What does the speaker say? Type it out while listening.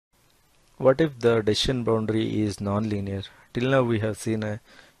What if the decision boundary is non-linear? Till now we have seen a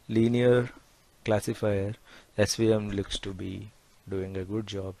linear classifier. SVM looks to be doing a good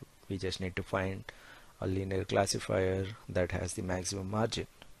job. We just need to find a linear classifier that has the maximum margin.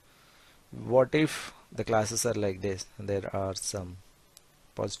 What if the classes are like this? There are some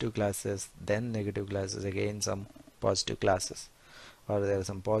positive classes, then negative classes, again some positive classes, or there are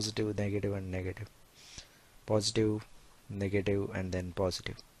some positive, negative and negative, positive, negative and then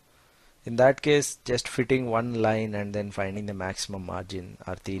positive. In that case, just fitting one line and then finding the maximum margin,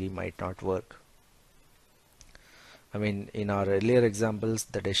 our theory might not work. I mean, in our earlier examples,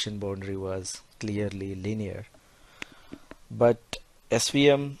 the decision boundary was clearly linear, but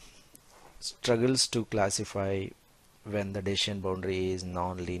SVM struggles to classify when the decision boundary is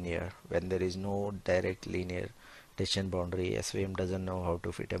non-linear. When there is no direct linear decision boundary, SVM doesn't know how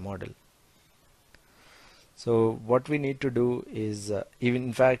to fit a model. So what we need to do is, even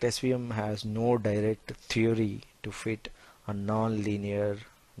in fact SVM has no direct theory to fit a non-linear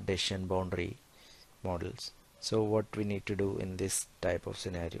decision boundary models. So what we need to do in this type of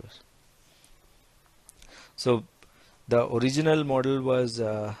scenarios? So the original model was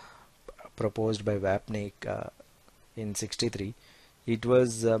proposed by Wapnick in '63. It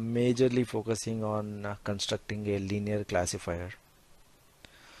was majorly focusing on constructing a linear classifier.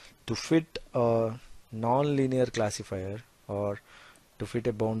 To fit a non-linear classifier, or to fit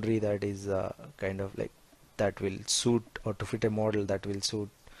a boundary that is kind of like that will suit, or to fit a model that will suit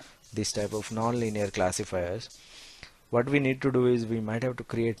this type of non-linear classifiers, what we need to do is we might have to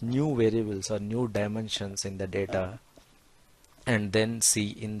create new variables or new dimensions in the data, and then see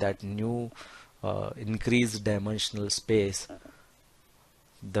in that new increased dimensional space,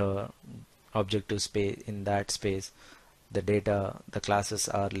 the objective space, in that space the data, the classes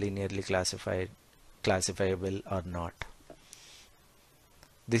are linearly classifiable or not.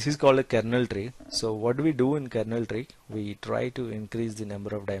 This is called a kernel trick. So what do we do in kernel trick? We try to increase the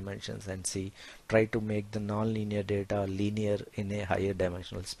number of dimensions and try to make the non-linear data linear in a higher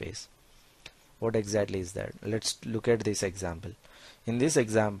dimensional space. What exactly is that? Let's look at this example. In this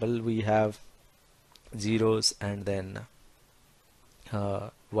example we have zeros and then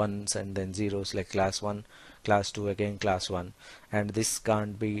ones and then zeros, like class 1, class 2, again class 1, and this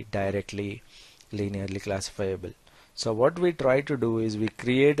can't be directly linearly classifiable. So what we try to do is we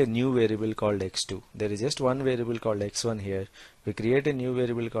create a new variable called x2. There is just one variable called x1 here. We create a new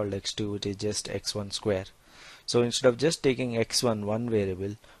variable called x2, which is just x1 square. So instead of just taking x1, one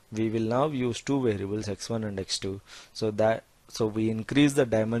variable, we will now use two variables, x1 and x2. So we increase the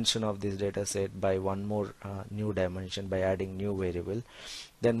dimension of this data set by one more new dimension by adding new variable.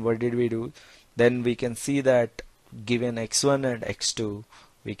 Then what did we do? Then we can see that given x1 and x2,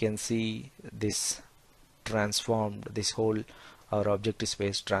 we can see this transformed, this whole our objective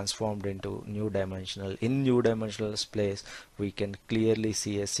space transformed into new dimensional. In new dimensional space we can clearly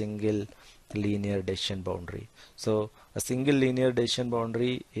see a single linear decision boundary. So a single linear decision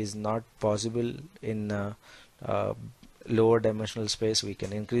boundary is not possible in lower dimensional space. We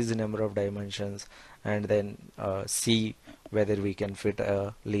can increase the number of dimensions and then see whether we can fit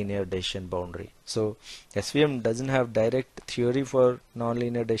a linear decision boundary. So SVM doesn't have direct theory for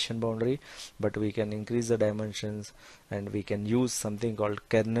non-linear decision boundary, but we can increase the dimensions and we can use something called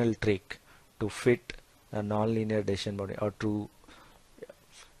kernel trick to fit a non-linear decision boundary, or to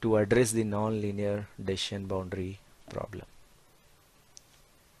address the non-linear decision boundary problem.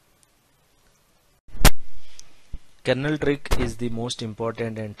 Kernel trick is the most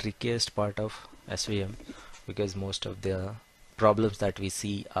important and trickiest part of SVM, because most of the problems that we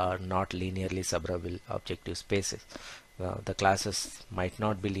see are not linearly separable objective spaces. The classes might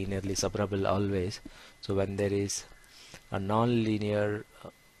not be linearly separable always. So when there is a non-linear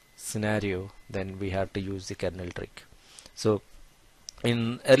scenario, then we have to use the kernel trick. So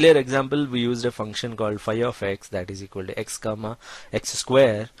in earlier example we used a function called phi of x, that is equal to x comma x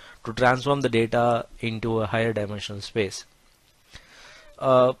square, to transform the data into a higher dimensional space.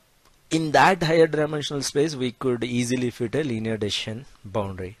 In that higher dimensional space we could easily fit a linear decision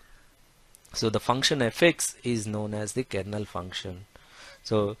boundary. So the function fx is known as the kernel function.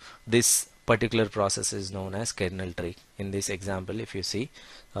 So this particular process is known as kernel trick. In this example, if you see,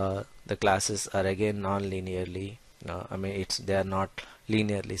 the classes are again non-linearly, they are not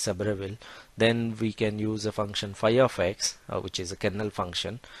linearly separable. Then we can use a function phi of x, which is a kernel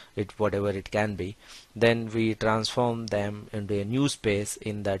function, whatever it can be. Then we transform them into a new space.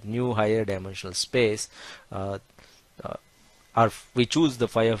 In that new higher dimensional space, we choose the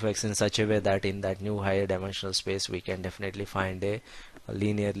phi of x in such a way that in that new higher dimensional space we can definitely find a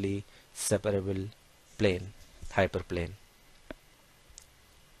linearly separable plane, hyperplane.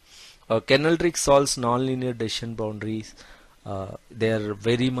 Kernel Trick solves nonlinear decision boundaries. They are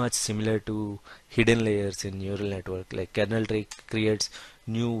very much similar to hidden layers in neural network. Like Kernel Trick creates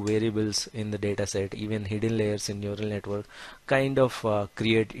new variables in the data set. Even hidden layers in neural network kind of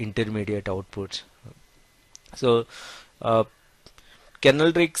create intermediate outputs. So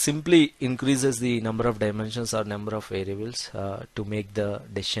Kernel Trick simply increases the number of dimensions or number of variables to make the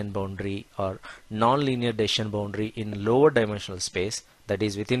decision boundary or non-linear decision boundary in lower dimensional space, that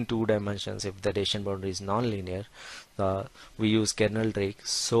is within 2 dimensions. If the decision boundary is non-linear, we use Kernel Trick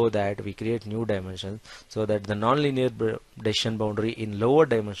so that we create new dimensions, so that the non-linear decision boundary in lower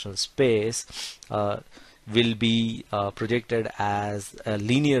dimensional space will be projected as a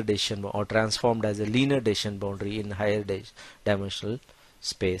linear decision or transformed as a linear decision boundary in higher dimensional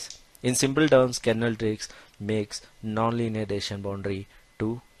space. In simple terms, Kernel Trick makes non-linear decision boundary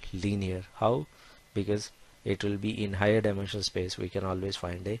to linear. How? Because it will be in higher dimensional space, we can always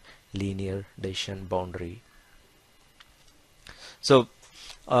find a linear decision boundary. So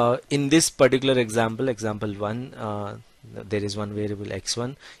in this particular example, example 1, there is one variable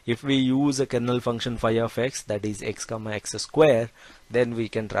x1. If we use a kernel function phi of x, that is x comma x square, then we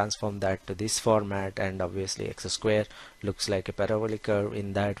can transform that to this format, and obviously x square looks like a parabolic curve.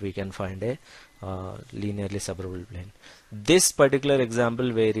 In that we can find a linearly separable plane. This particular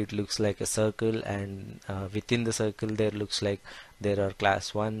example where it looks like a circle, and within the circle there looks like there are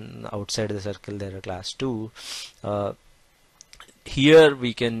class 1, outside the circle there are class 2. Here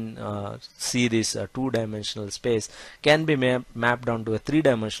we can see this 2-dimensional space can be mapped onto a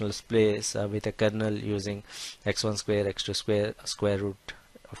 3-dimensional space with a kernel using x1 square x2 square square root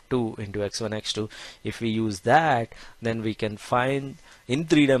of 2 into x1 x2. If we use that, then we can find in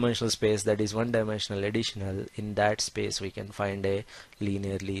 3-dimensional space, that is 1-dimensional additional, in that space we can find a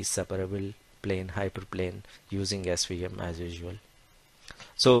linearly separable plane, hyperplane, using SVM as usual.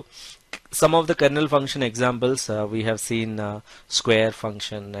 So some of the kernel function examples, we have seen square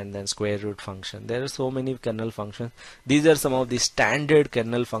function and then square root function. There are so many kernel functions. These are some of the standard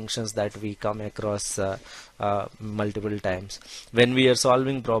kernel functions that we come across multiple times. When we are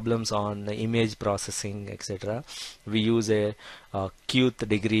solving problems on image processing, etc., we use a qth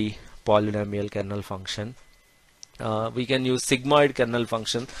degree polynomial kernel function. We can use sigmoid kernel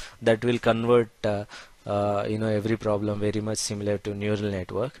function that will convert every problem very much similar to neural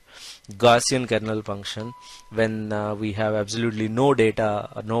network. Gaussian kernel function, when we have absolutely no data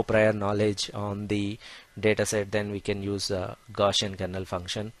or no prior knowledge on the data set, then we can use Gaussian kernel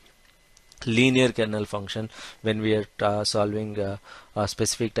function. Linear kernel function, when we are solving a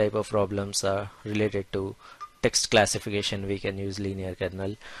specific type of problems related to text classification, we can use linear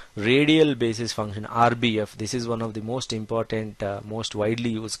kernel. Radial basis function, RBF, this is one of the most important, most widely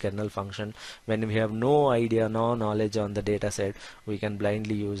used kernel function. When we have no idea, no knowledge on the data set, we can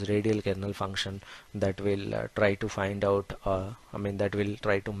blindly use radial kernel function that will try to find out, that will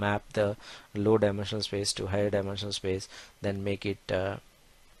try to map the low dimensional space to higher dimensional space, then make it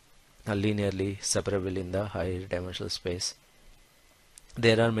linearly separable in the higher dimensional space.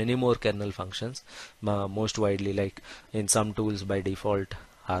 There are many more kernel functions, most widely, like in some tools by default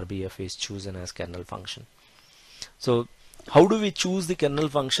RBF is chosen as kernel function. So how do we choose the kernel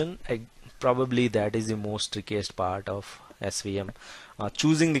function? Probably that is the most trickiest part of SVM.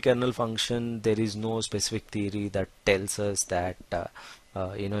 Choosing the kernel function, there is no specific theory that tells us that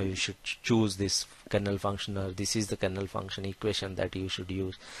you should choose this kernel function, or this is the kernel function equation that you should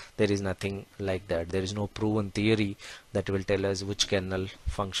use. There is nothing like that. There is no proven theory that will tell us which kernel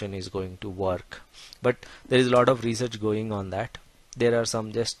function is going to work, but there is a lot of research going on that. There are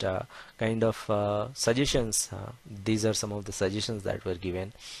some just kind of suggestions. These are some of the suggestions that were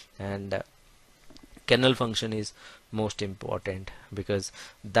given, and kernel function is most important because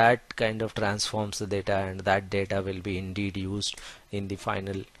that kind of transforms the data, and that data will be indeed used in the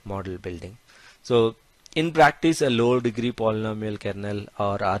final model building. So in practice, a low degree polynomial kernel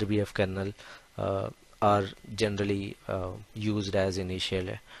or RBF kernel are generally used as initial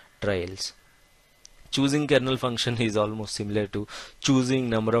trials. Choosing kernel function is almost similar to choosing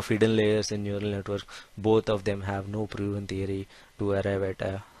number of hidden layers in neural network. Both of them have no proven theory to arrive at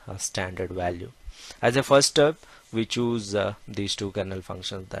a standard value. As a first step, we choose these two kernel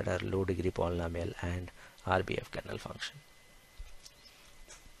functions, that are low degree polynomial and RBF kernel function.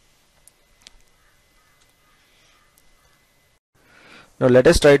 Now let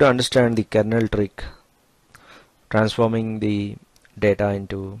us try to understand the kernel trick, transforming the data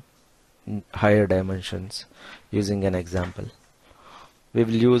into higher dimensions using an example. We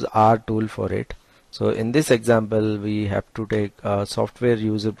will use R tool for it. So in this example, we have to take software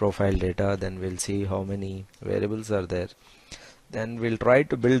user profile data, then we'll see how many variables are there. Then we'll try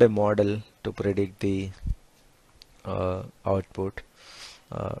to build a model to predict the output.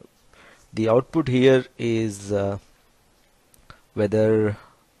 Uh, the output here is whether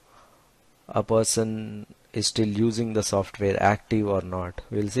a person is still using the software active or not.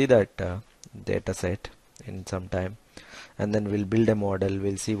 We'll see that data set in some time, and then we'll build a model.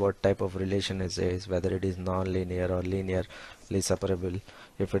 We'll see what type of relation it is, whether it is non-linear or linearly separable.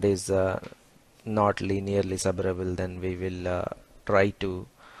 If it is not linearly separable, then we will try to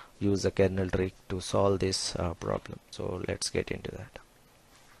use a kernel trick to solve this problem. So let's get into that.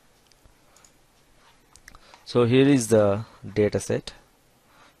 So here is the data set,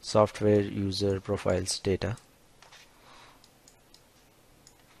 software user profiles data.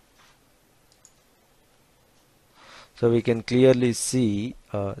 So we can clearly see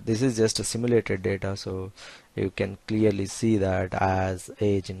this is just a simulated data, so you can clearly see that as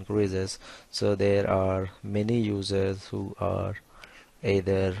age increases, so there are many users who are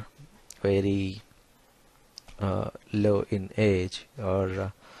either very low in age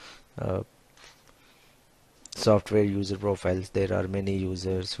or software user profiles. There are many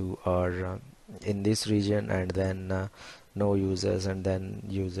users who are in this region, and then no users, and then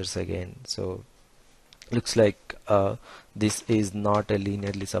users again. So looks like this is not a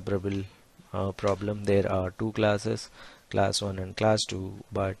linearly separable problem. There are two classes, class 1 and class 2,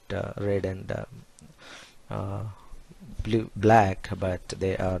 but red and black, but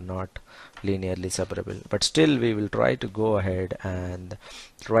they are not linearly separable. But still we will try to go ahead and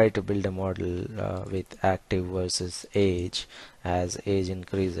try to build a model with active versus age. As age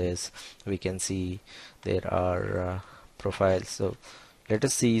increases, we can see there are profiles. So let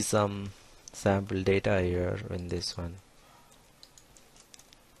us see some sample data here in this one.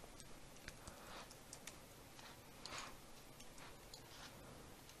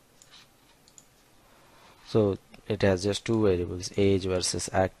 So it has just two variables, age versus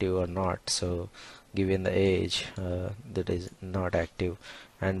active or not. So given the age, that is not active,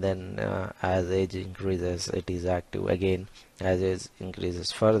 and then as age increases it is active again. As age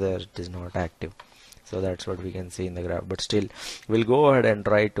increases further, it is not active. So that's what we can see in the graph. But still we'll go ahead and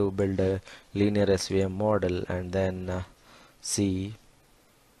try to build a linear SVM model and then see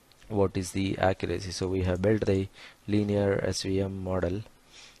what is the accuracy. So we have built the linear SVM model.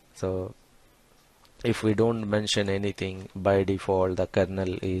 So if we don't mention anything, by default the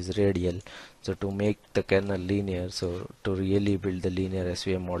kernel is radial. So to make the kernel linear, so to really build the linear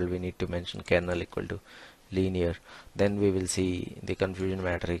SVM model, we need to mention kernel equal to linear. Then we will see the confusion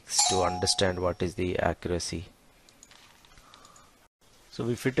matrix to understand what is the accuracy. So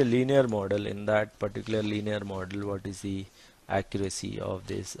we fit a linear model. In that particular linear model, what is the accuracy of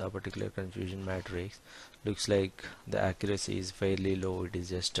this particular confusion matrix? Looks like the accuracy is fairly low. It is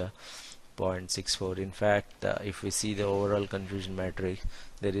just 0.64. In fact, if we see the overall confusion matrix,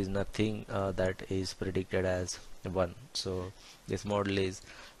 there is nothing that is predicted as 1. So this model is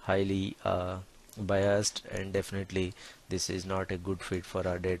highly biased, and definitely this is not a good fit for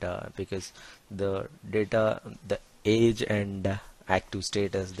our data, because the data, the age and active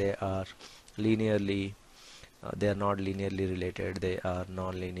status, they are linearly they are not linearly related, they are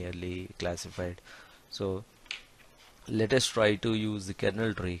non-linearly classified. So let us try to use the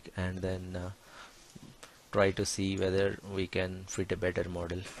kernel trick and then try to see whether we can fit a better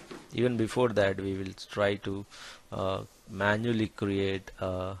model. Even before that, we will try to manually create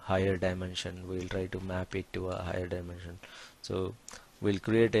a higher dimension. We will try to map it to a higher dimension. So we'll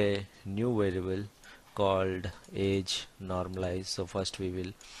create a new variable called age normalize. So first we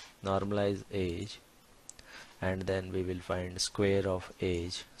will normalize age, and then we will find square of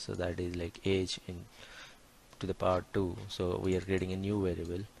age. So that is like age in to the power 2. So we are creating a new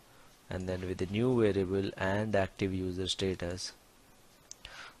variable, and then with the new variable and active user status,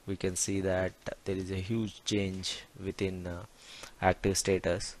 we can see that there is a huge change within active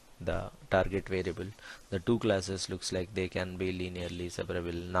status, the target variable. The two classes looks like they can be linearly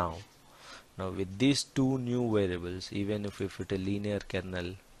separable now. Now with these two new variables, even if we fit a linear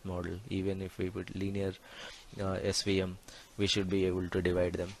kernel model, even if we put linear SVM, we should be able to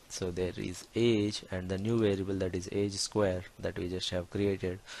divide them. So there is age and the new variable, that is age square, that we just have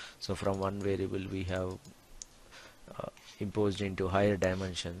created. So from one variable we have imposed into higher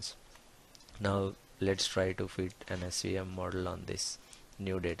dimensions. Now let's try to fit an SVM model on this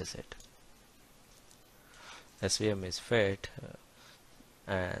new dataset. SVM is fit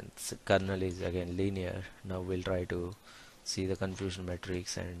and kernel is again linear. Now we'll try to see the confusion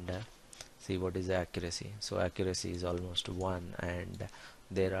matrix and see what is the accuracy. So accuracy is almost 1, and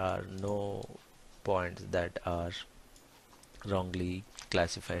there are no points that are wrongly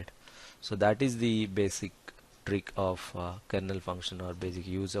classified. So that is the basic trick of kernel function or basic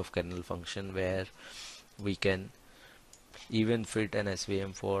use of kernel function, where we can even fit an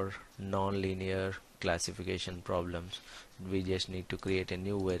SVM for non-linear classification problems. We just need to create a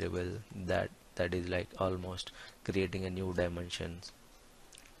new variable that is like almost creating a new dimensions.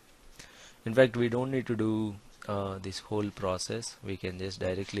 In fact, we don't need to do this whole process. We can just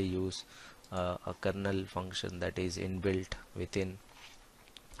directly use a kernel function that is inbuilt within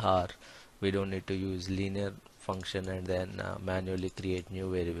R. We don't need to use linear function and then manually create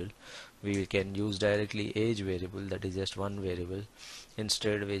new variable. We can use directly age variable, that is just one variable.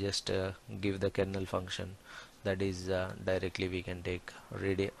 Instead, we just give the kernel function, that is directly we can take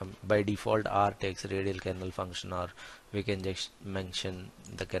by default R takes radial kernel function, or we can just mention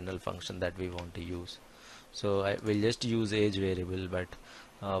the kernel function that we want to use. So I will just use age variable, but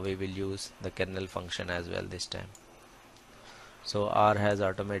we will use the kernel function as well this time. So R has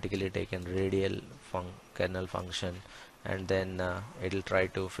automatically taken radial kernel function, and then it will try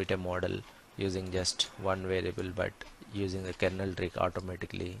to fit a model using just one variable, but using the kernel trick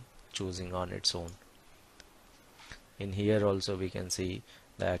automatically choosing on its own. In here also we can see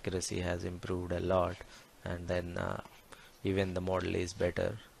the accuracy has improved a lot, and then even the model is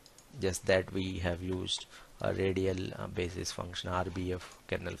better, just that we have used a radial basis function, RBF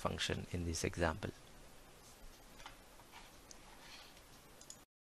kernel function, in this example.